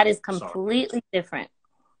 But that is completely different.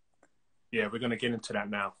 Yeah, we're going to get into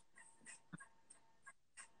that now.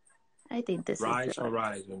 I think this Rise is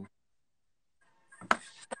Horizon.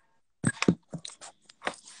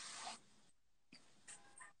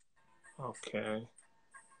 Okay.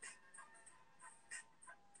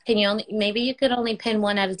 Maybe you could only pin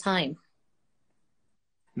one at a time.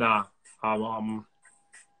 Nah. LC.com.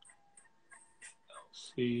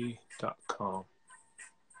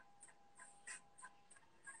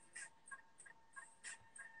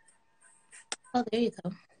 Oh, there you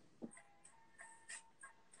go.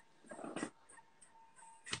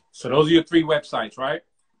 So those are your 3 websites, right?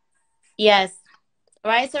 Yes.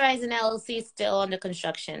 Rise Horizon LLC is still under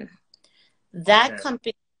construction. That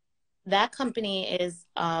company that company is,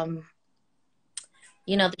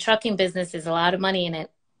 you know, the trucking business is a lot of money in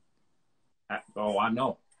it. Oh, I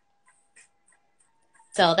know.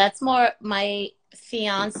 So that's more, my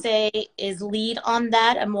fiance is lead on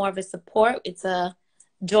that. I'm more of a support. It's a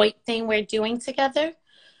joint thing we're doing together.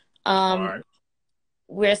 All Um, right.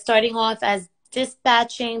 we're starting off as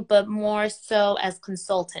dispatching, but more so as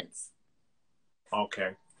consultants.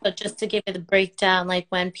 Okay. So just to give you the breakdown, like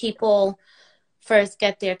when people first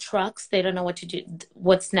get their trucks, they don't know what to do,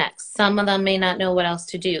 what's next. Some of them may not know what else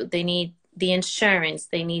to do. They need the insurance,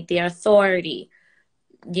 they need the authority,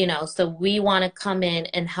 you know. So we want to come in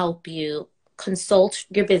and help you consult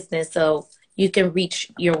your business so you can reach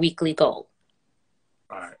your weekly goal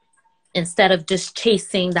All right. instead of just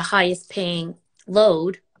chasing the highest paying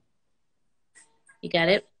load. You get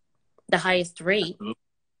it? The highest rate.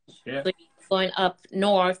 Yeah. So you're going up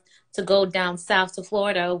north to go down south to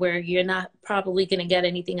Florida where you're not probably going to get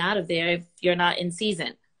anything out of there if you're not in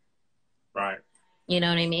season. Right. You know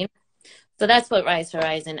what I mean? So that's what Rise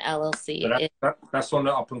Horizon LLC So is. that's on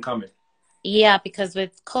the up and coming. Yeah, because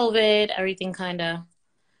with COVID, everything kind of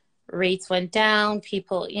rates went down.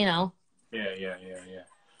 People, you know. Yeah.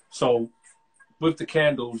 So with the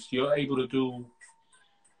candles, you're able to do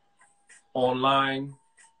online.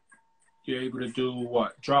 You're able to do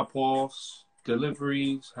what? Drop offs,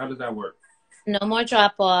 deliveries. How does that work? No more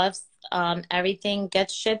drop-offs. Everything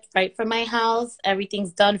gets shipped right from my house.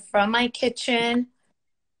 Everything's done from my kitchen.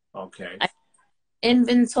 Okay. I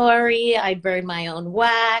inventory. I burn my own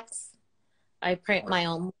wax. I print my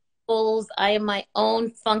own labels. I am my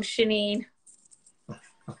own functioning.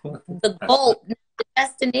 The That's good. goal, the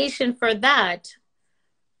destination for that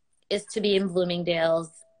is to be in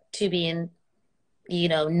Bloomingdale's, to be in, you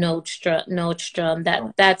know, Nordstrom.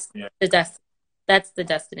 Oh, That's yeah. that's the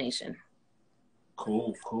destination.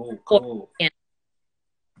 Or- Cool.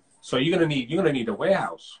 So you're gonna need a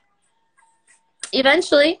warehouse.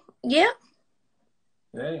 Eventually, yeah.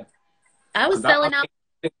 Yeah. I was Cause I selling out,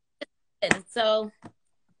 so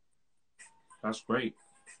that's great.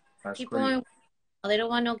 That's people great. they don't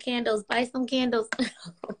want no candles. Buy some candles.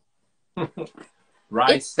 It's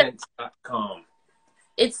Risescents.com.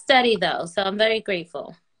 it's steady though, so I'm very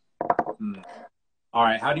grateful. Mm. All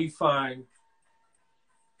right. How do you find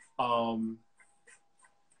um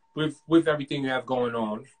with everything you have going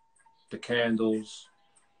on, the candles,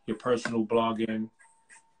 your personal blogging,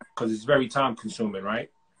 because it's very time consuming, right?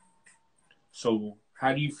 So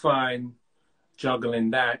how do you find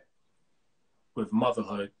juggling that with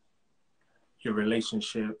motherhood, your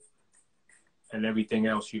relationship, and everything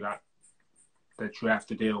else you got that you have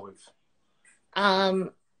to deal with?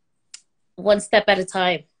 Um, one step at a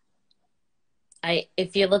time.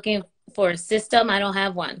 If you're looking for a system, I don't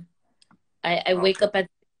have one. I wake Okay. up at in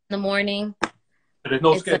the morning. But there's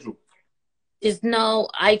no It's like schedule. there's no.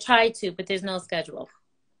 I try to, but there's no schedule.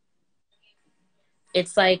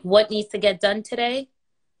 It's like what needs to get done today,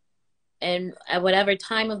 and at whatever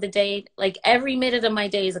time of the day. Like every minute of my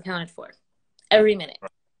day is accounted for. Every minute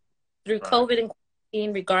through Right. COVID and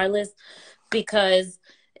quarantine, regardless. Because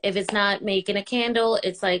if it's not making a candle,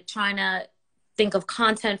 it's like trying to think of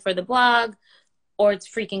content for the blog, or it's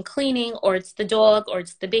freaking cleaning, or it's the dog, or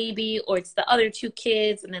it's the baby, or it's the other two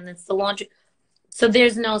kids, and then it's the laundry. So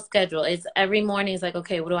there's no schedule. It's every morning is like,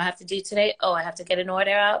 okay, what do I have to do today? Oh, I have to get an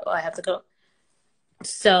order out. Oh, I have to go.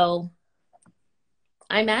 So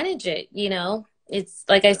I manage it, you know. It's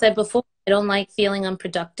like I Yeah. said before, I don't like feeling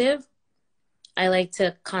unproductive. I like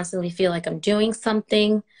to constantly feel like I'm doing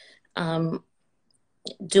something. Um,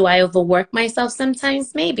 do I overwork myself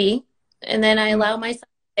sometimes? Maybe. And then I Mm. allow myself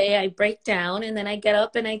to say I break down and then I get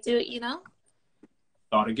up and I do it, you know,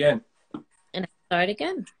 Start again. and I start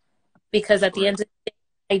again. Because That's at the great. end of the day,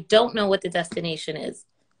 I don't know what the destination is.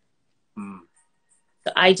 Mm.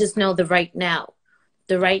 So I just know the right now.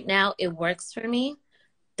 The right now, it works for me.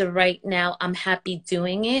 The right now, I'm happy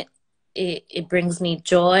doing it. It brings me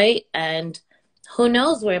joy. And who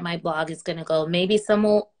knows where my blog is going to go? Maybe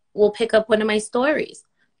someone will pick up one of my stories.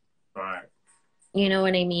 All right. You know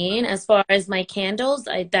what I mean? As far as my candles,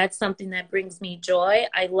 that's something that brings me joy.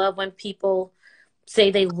 I love when people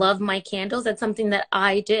say they love my candles. That's something that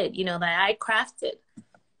I did, you know, that I crafted.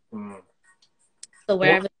 Mm. So What?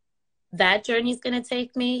 wherever that journey is going to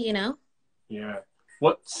take me, you know. Yeah.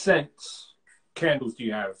 What scents candles do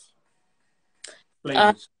you have? Uh,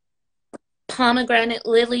 Flavors. pomegranate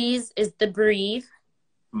lilies is the breathe.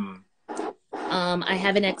 Mm. I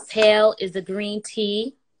have an exhale is a green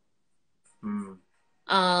tea. Mm.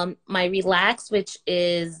 My relax, which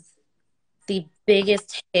is the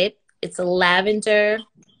biggest hit, it's a lavender,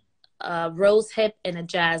 rose hip, and a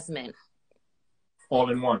jasmine. All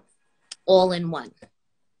in one. all in one.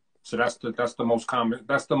 So that's the most common.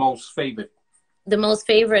 That's the most favorite. The most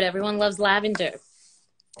favorite. Everyone loves lavender.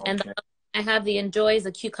 Okay. And I have the Enjoy is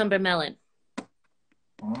a cucumber melon.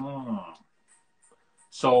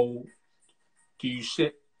 So do you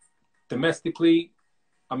ship domestically?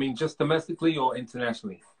 I mean, just domestically or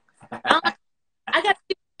internationally? I got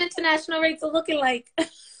international rates are looking like.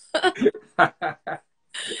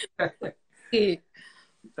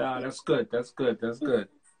 That's good. That's good. That's good.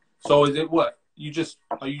 So is it what?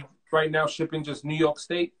 Are you right now shipping just New York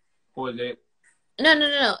State, or is it?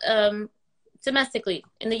 No. Domestically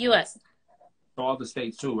in the U.S. So all the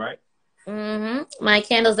states too, right? My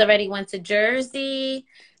candles already went to Jersey.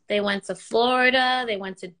 They went to Florida. They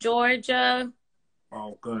went to Georgia.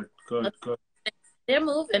 Oh, good, good, good. They're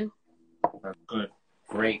moving. That's good.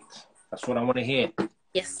 Great. That's what I want to hear.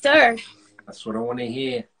 Yes, sir. That's what I want to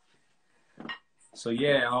hear. So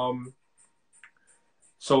yeah,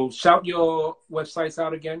 so shout your websites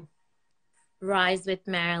out again.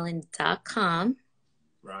 Risewithmarilyn.com.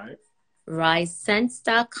 Right.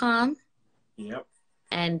 Risescents.com. Yep.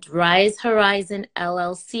 And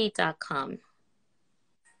risehorizonllc.com.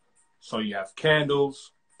 So you have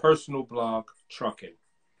candles, personal blog, trucking,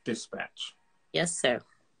 dispatch. Yes, sir.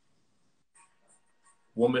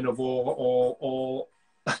 Woman of all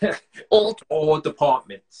all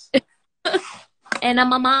departments. And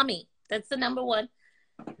I'm a mommy. That's the number one.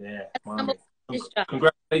 Yeah, mommy.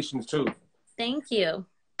 Congratulations too. Thank you.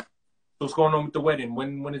 What's going on with the wedding?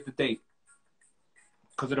 When is the date?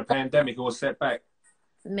 Because of the pandemic, it was set back.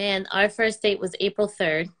 Man, our first date was April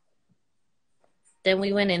 3rd. Then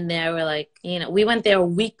we went in there. We're like, we went there a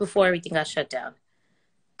week before everything got shut down.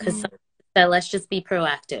 Because let's just be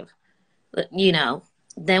proactive.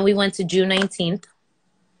 Then we went to June 19th.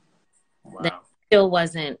 Wow. Then still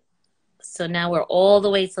wasn't. So now we're all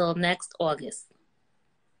the way till next August.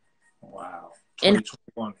 Wow.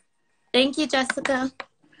 2021. Thank you, Jessica.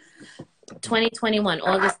 2021,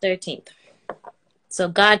 August 13th. So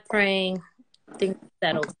God praying, things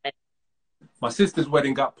settled. My sister's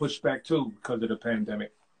wedding got pushed back too because of the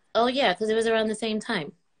pandemic. Oh, yeah, because it was around the same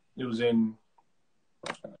time. It was in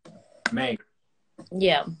May.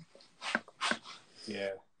 Yeah.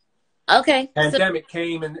 Yeah. Okay. Pandemic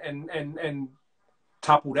came and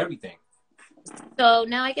toppled everything. So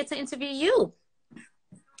now I get to interview you.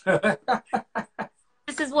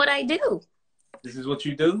 This is what I do. This is what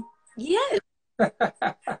you do? Yes.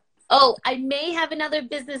 Oh, I may have another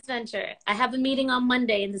business venture. I have a meeting on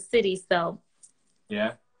Monday in the city, so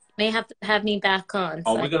yeah, may have to have me back on.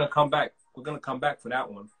 Oh, so we're gonna come back. We're gonna come back for that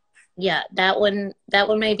one. Yeah, that one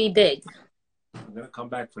may be big. We're gonna come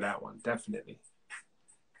back for that one, definitely.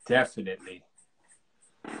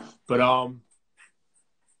 But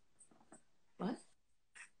what?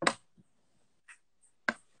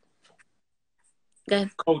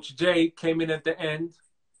 Good. Coach J came in at the end.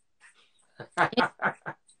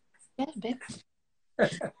 Yeah, babe.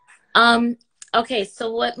 Okay,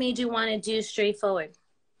 so what made you want to do straightforward?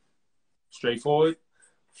 Straightforward.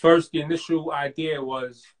 First, the initial idea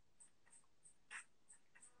was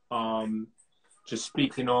just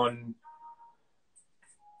speaking on,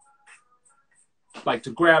 like,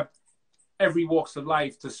 to grab every walks of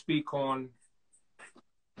life to speak on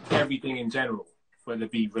everything in general, whether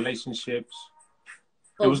it be relationships.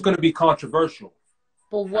 It was going to be controversial.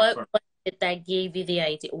 But what was it that gave you the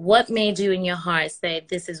idea? What made you in your heart say,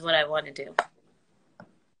 this is what I want to do?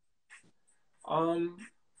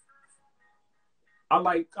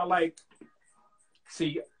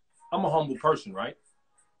 See, I'm a humble person, right?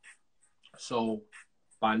 So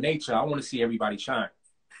by nature, I want to see everybody shine,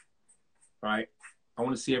 right? I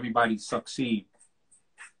want to see everybody succeed.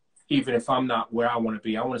 Even if I'm not where I want to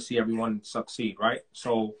be, I want to see everyone succeed, right?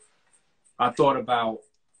 So I thought about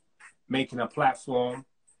making a platform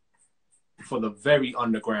for the very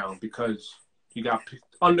underground, because you got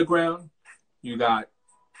underground, you got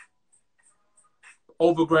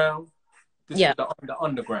overground. This is the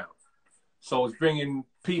underground. So it's bringing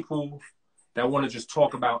people that want to just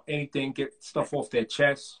talk about anything, get stuff off their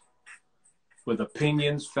chest with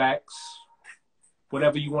opinions, facts,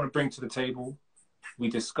 whatever you want to bring to the table. We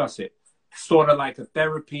discuss it. Sort of like a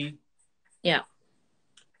therapy. Yeah.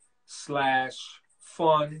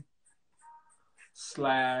 /fun /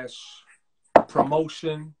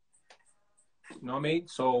 promotion. You know what I mean?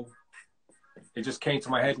 So it just came to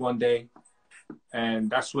my head one day, and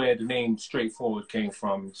that's where the name Straightforward came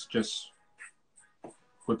from. It's just,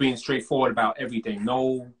 we're being straightforward about everything.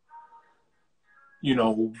 No,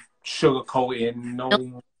 sugarcoating,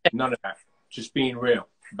 none of that. Just being real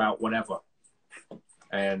about whatever.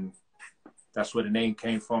 And that's where the name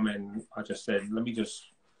came from. And I just said, let me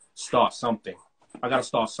just start something. I gotta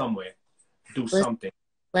start somewhere. Do something.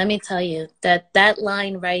 Let me tell you that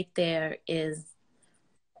line right there is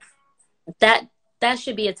that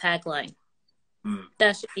should be a tagline.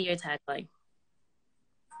 That should be your tagline.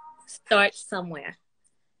 Start somewhere.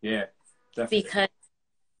 Yeah, definitely. Because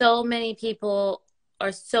so many people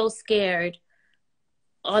are so scared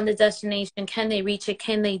on the destination. Can they reach it?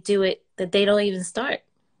 Can they do it? That they don't even start.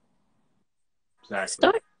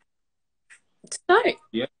 Exactly. Start.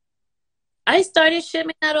 Yeah. I started. Shit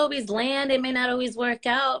may not always land. It may not always work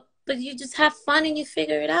out. But you just have fun and you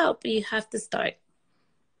figure it out. But you have to start.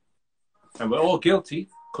 And we're all guilty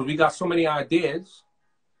because we got so many ideas,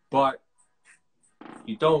 but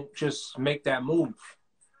you don't just make that move.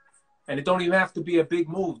 And it don't even have to be a big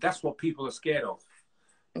move. That's what people are scared of.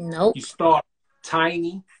 Nope. You start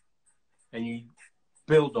tiny and you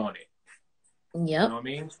build on it. Yep. You know what I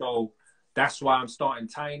mean? So that's why I'm starting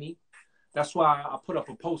tiny. That's why I put up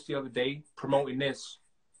a post the other day promoting this.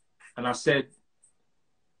 And I said,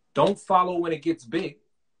 don't follow when it gets big.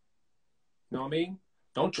 You know what I mean?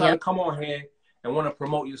 Don't try to come on here and want to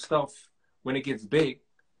promote your stuff when it gets big.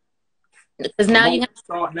 Because now you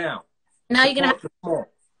start now. Now you're gonna have to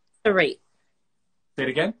the rate. Say it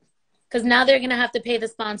again. Because now they're gonna have to pay the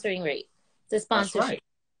sponsoring rate. The sponsorship. That's right.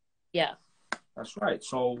 Yeah. That's right.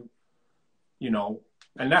 So, you know,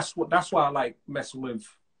 and that's why I like messing with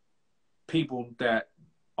people that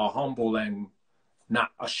are humble and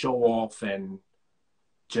not a show off and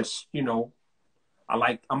just, you know, I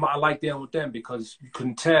like dealing with them because you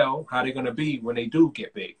can tell how they're gonna be when they do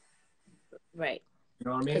get big. Right. You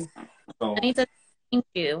know what I mean? So anything that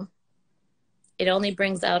you, it only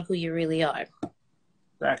brings out who you really are.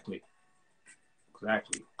 Exactly.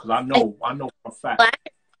 Because I know for a fact.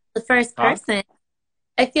 The first person.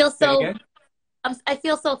 I feel so. I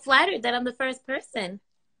feel so flattered that I'm the first person.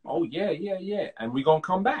 Oh yeah. And we're gonna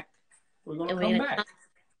come back. We're gonna come back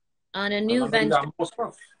on a new venture.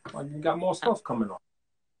 We got more stuff coming on.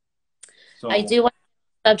 So I do want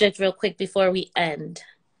to subject real quick before we end.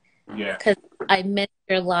 Yeah. Because I missed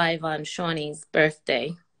your live on Shawnee's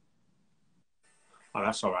birthday. Oh,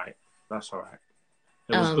 that's all right. That's all right.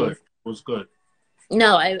 It was good. It was good.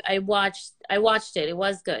 No, I watched it. It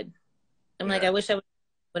was good. I'm like, I wish I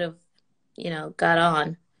would have, you know, got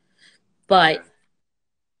on. But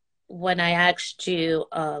when I asked you,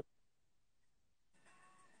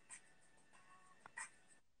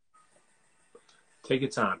 take your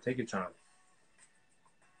time. Take your time.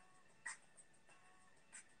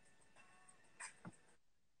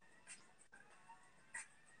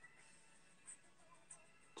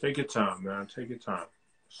 Take your time, man. Take your time.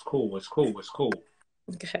 It's cool. It's cool. It's cool.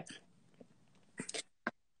 Okay.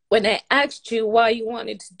 When I asked you why you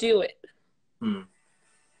wanted to do it,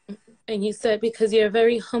 and you said because you're a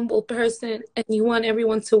very humble person and you want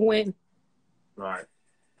everyone to win. Right.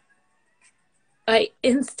 I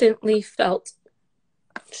instantly felt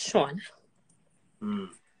Sean.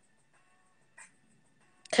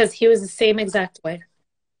 Because he was the same exact way.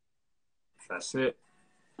 That's it.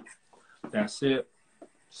 That's it.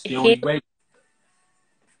 It's the only way.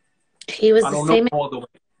 He was the same. All the way.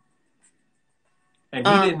 And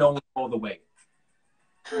he didn't know all the way.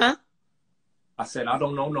 Huh? I said, I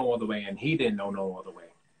don't know no other way. And he didn't know no other way.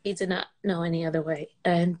 He did not know any other way.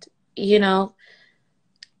 And, you know,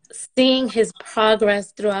 seeing his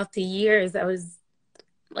progress throughout the years, I was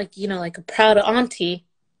like, you know, like a proud auntie.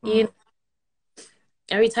 You know,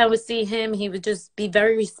 every time we see him, he would just be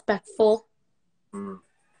very respectful,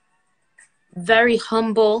 very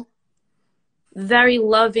humble, very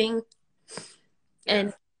loving.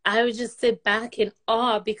 And I would just sit back in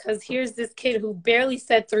awe because here's this kid who barely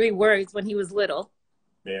said 3 words when he was little.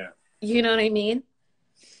 Yeah. You know what I mean?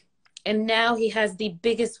 And now he has the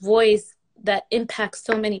biggest voice that impacts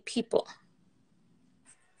so many people.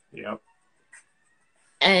 Yep.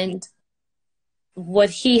 And what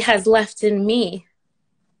he has left in me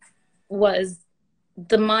was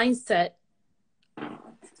the mindset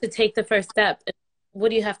to take the first step. What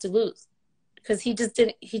do you have to lose? Because he just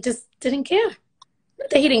didn't care. Not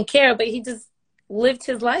that he didn't care, but he just lived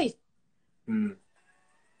his life.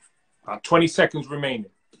 20 seconds remaining.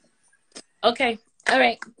 Okay. All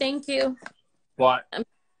right. Thank you. But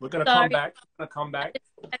we're going to come back. We're going to come back.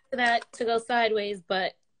 To that to go sideways,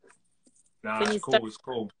 but nah, it's cool. It's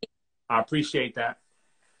cool. I appreciate that.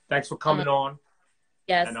 Thanks for coming on.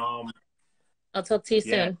 Yes. And I'll talk to you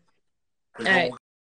soon. All right.